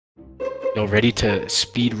Y'all ready to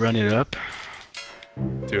speed run it up?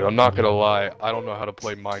 Dude, I'm not gonna lie, I don't know how to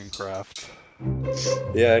play Minecraft.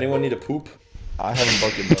 Yeah, anyone need a poop? I have a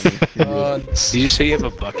bucket bunny. Did you say you have a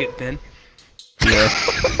bucket, Ben? Yeah.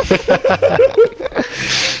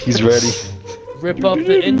 He's ready. Rip up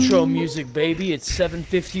the intro music, baby. It's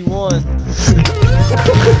 7:51.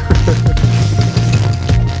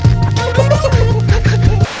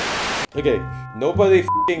 Okay, nobody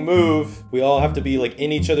f***ing move. We all have to be like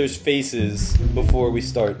in each other's faces before we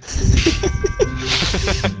start.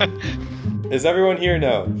 Is everyone here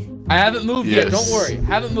now? I haven't moved yet. Don't worry.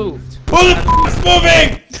 Haven't moved. Who the f*** is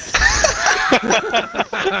moving?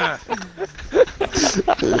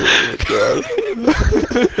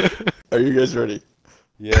 Are you guys ready?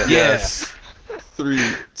 Yeah. Yes. 3,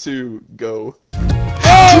 2, go.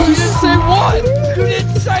 Oh, you didn't say one. You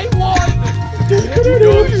didn't say one.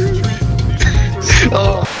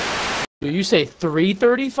 Do you say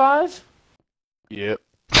 335? Yep.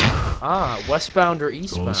 Ah, westbound or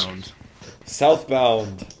eastbound?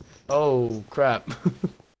 Southbound. Oh crap.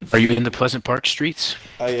 Are you in the Pleasant Park streets?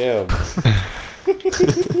 I am.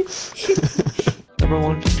 Number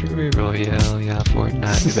 1 victory royale, yeah,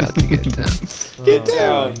 Fortnite, we about to get down. Get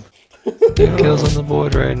down. Kills on the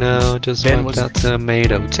board right now, just Ben, went out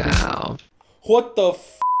Tomato Town. What the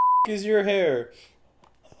f is your hair?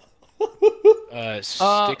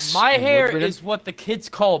 Sticks My and hair wood is what the kids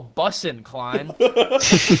call bussin', Klein.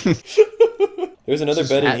 There's another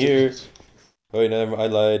bed in here. Oh wait, never. I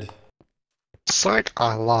lied. Psych,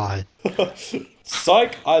 I lied.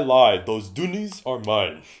 Psych! I lied. Those doonies are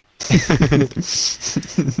mine.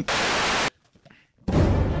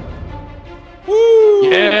 Woo!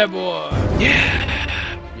 Yeah, boy.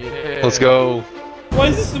 Yeah. Yeah. Let's go. Why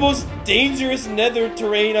is this the most dangerous nether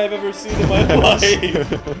terrain I've ever seen in my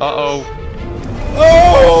life? Uh-oh.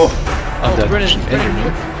 Oh! I'm dead. Brennan.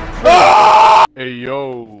 Hey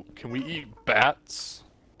yo, can we eat bats?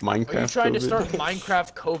 Minecraft. Are you trying to COVID. start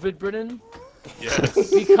Minecraft COVID, Brennan?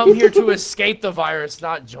 Yes. We come here to escape the virus,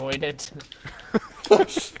 not join it.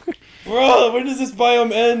 Bro, when does this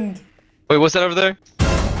biome end? Wait, what's that over there?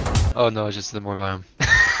 Oh no, it's just the more biome.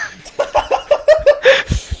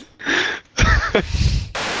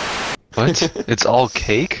 What? It's all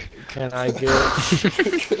cake? Can I get...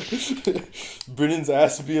 Brennan's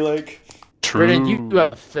ass would be like... Brennan, you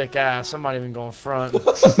have a thick ass. I'm not even going front.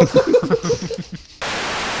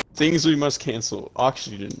 Things we must cancel.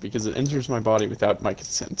 Oxygen, because it enters my body without my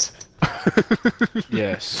consent.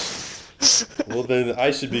 Yes. Well then,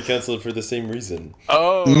 I should be cancelled for the same reason.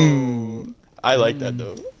 Oh. I like that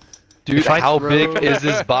though. Dude, how big is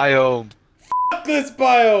this biome? Fuck this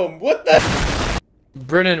biome! What the...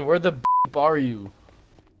 Brennan, where the are you?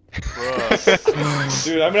 Bruh.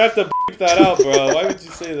 Dude, I'm gonna have to bleep that out, bro. Why would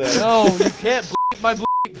you say that? No, you can't bleep my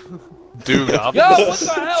bleep. Dude, I'm Yo, what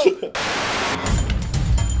the hell?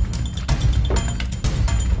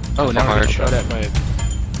 Oh, now I got shot at by a...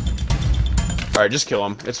 Alright, just kill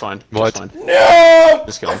him. It's fine. What? It's fine. No!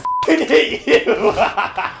 Just kill him. I hate you!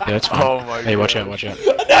 Yeah, that's fine. Oh my Hey, watch God. out, watch out.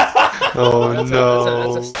 Oh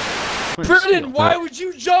no. Brennan, why would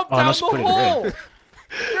you jump Oh, down let's the put it in hole? there.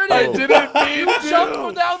 Brennan, I didn't mean you to.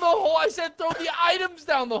 jumped down the hole. I said throw the items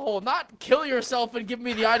down the hole, not kill yourself and give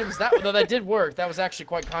me the items. That did work. That was actually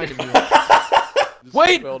quite kind of you.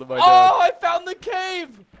 Wait! fell to my Oh, I found the cave!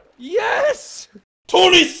 Yes!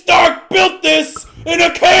 Tony Stark built this in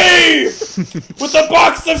a cave! With a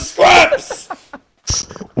box of scraps!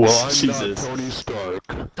 Well, Jesus. Tony Stark.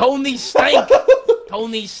 Tony Stank!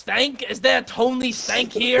 Tony Stank? Is there Tony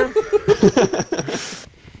Stank here?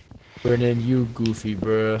 Brennan, you goofy,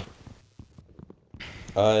 bruh.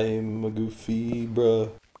 I'm a goofy bruh.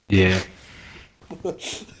 Yeah.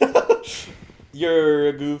 You're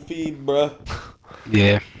a goofy bruh.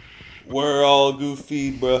 Yeah. We're all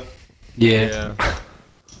goofy bruh. Yeah.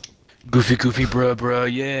 Goofy, goofy,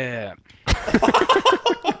 bruh, yeah.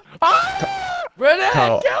 Brennan,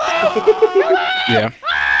 How- kill him! Yeah.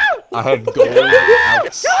 I have gold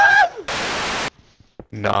outs.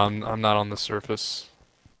 No, I'm not on the surface.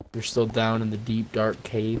 You're still down in the deep, dark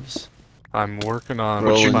caves. I'm working on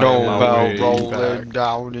What you finding know my about way rolling back.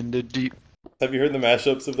 down in the deep? Have you heard the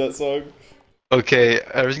mashups of that song? Okay,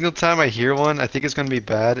 every single time I hear one, I think it's gonna be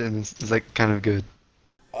bad, and it's like kind of good.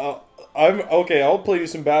 I'm okay. I'll play you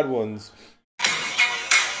some bad ones.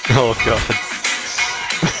 Oh god.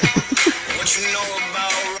 What you know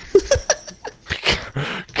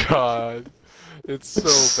about God, it's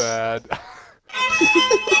so bad.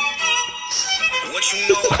 what you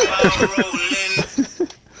know about rolling?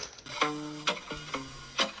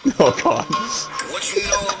 Oh god. What you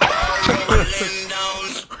know about rolling down?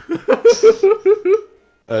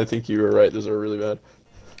 I think you were right. Those are really bad.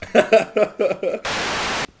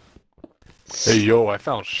 Hey, yo, I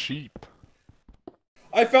found sheep.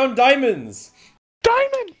 I found diamonds.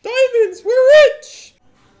 Diamond! Diamonds. We're rich.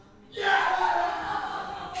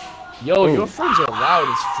 Yo, your friends are loud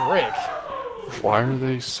as frick. Why are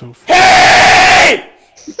they so Hey!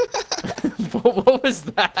 What was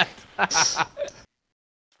that?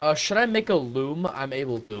 Should I make a loom? I'm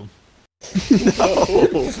able to.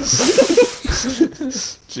 No.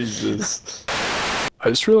 Jesus. I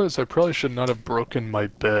just realized I probably should not have broken my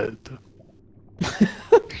bed.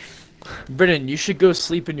 Brennan, you should go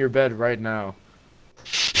sleep in your bed right now.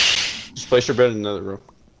 Just place your bed in another room.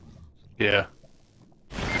 Yeah.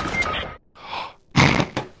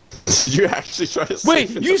 Did you actually try to sleep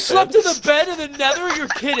Wait, in you the slept bed? in the bed in the nether? You're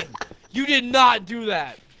kidding. You did not do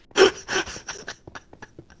that.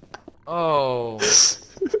 Oh.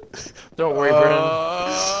 Don't worry, Brennan.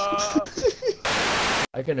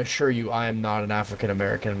 I can assure you I am not an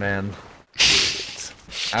African-American man.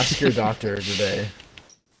 Ask your doctor today.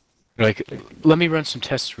 Like, let me run some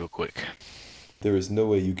tests real quick. There is no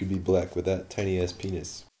way you could be black with that tiny ass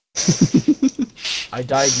penis. I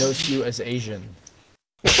diagnosed you as Asian.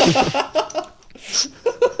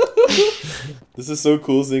 This is so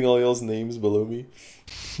cool seeing all y'all's names below me.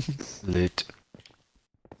 Lit.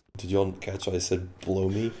 Did y'all catch what I said below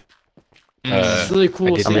me? It's really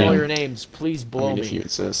cool did seeing all not. your names. Please blow If you me.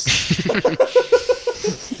 insist.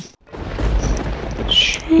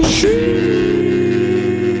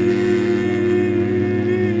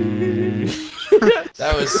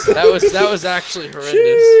 That was actually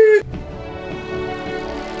horrendous.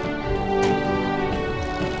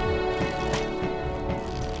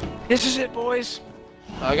 This is it, boys.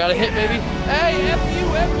 I got a hit, baby. Hey, F you,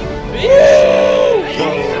 bitch!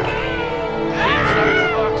 Stop the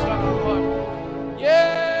clock, stop the clock.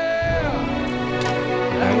 Yeah!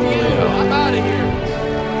 F you, I'm out of here.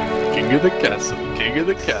 King of the castle, king of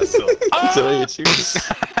the castle. Did I get you?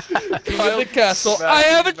 King of the castle. I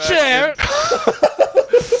have a chair!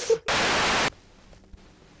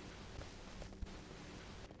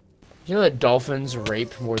 You know that dolphins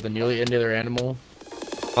rape more than nearly any other animal?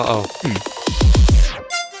 Uh-oh.